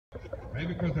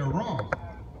Maybe because they're wrong.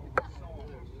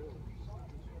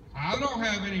 I don't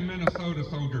have any Minnesota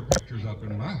soldier pictures up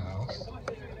in my house.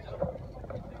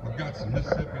 I've got some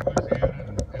Mississippi, Louisiana,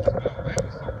 and some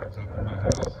Alabama soldiers up in my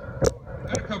house.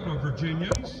 And a couple of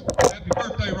Virginians. Happy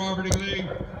birthday, Robert E. Lee.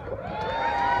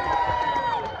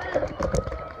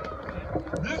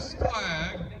 This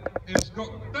flag is,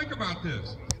 think about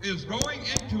this, is going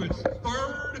into its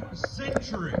 3rd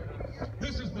century.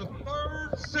 This is the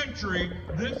 3rd century.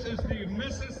 This is the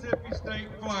Mississippi state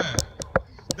flag.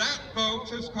 That,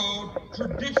 folks, is called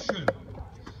tradition.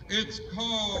 It's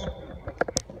called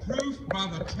proof by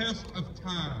the test of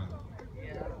time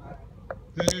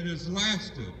that it has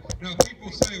lasted. Now,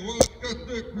 people say, well, it's got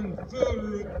that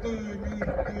Confederate thing in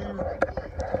there.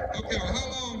 Okay, well, how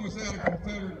long was that a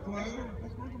Confederate flag?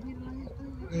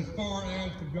 As far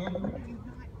as the government?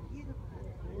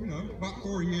 You know, about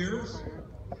 4 years.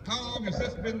 How long has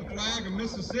this been the flag of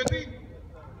Mississippi?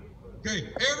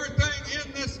 Okay, everything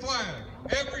in this flag,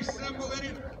 every symbol in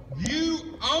it,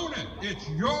 you own it. It's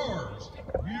yours.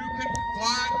 You can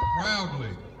fly it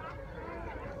proudly.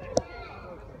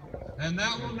 And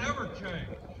that will never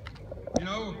change. You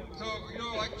know, so, you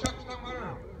know, like Chuck's talking about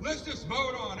earlier, let's just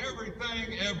vote on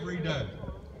everything every day.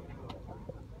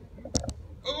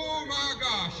 Oh my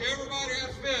gosh, everybody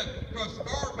has fit because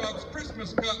Starbucks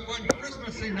Christmas cup wasn't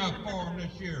Christmas enough for them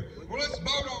this year. Well, let's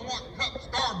vote on what cup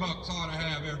Starbucks ought to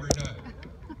have every day.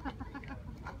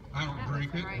 I don't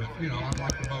drink it, but, you know, I'd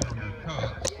like to vote on their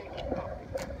cups.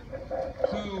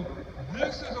 So,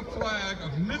 this is a flag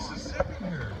of Mississippi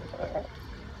heritage.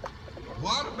 A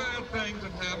lot of bad things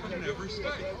have happened in every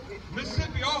state.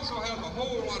 Mississippi also has a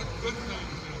whole lot of good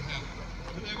things that have happened,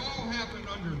 and they've all happened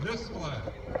under this flag.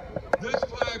 This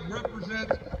flag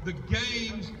represents the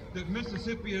gains that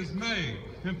Mississippi has made.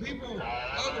 And people,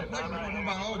 other places are talking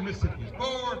about, oh, Mississippi's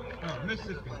poor, or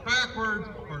Mississippi's backwards,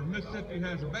 or Mississippi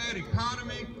has a bad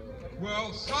economy.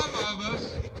 Well, some of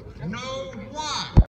us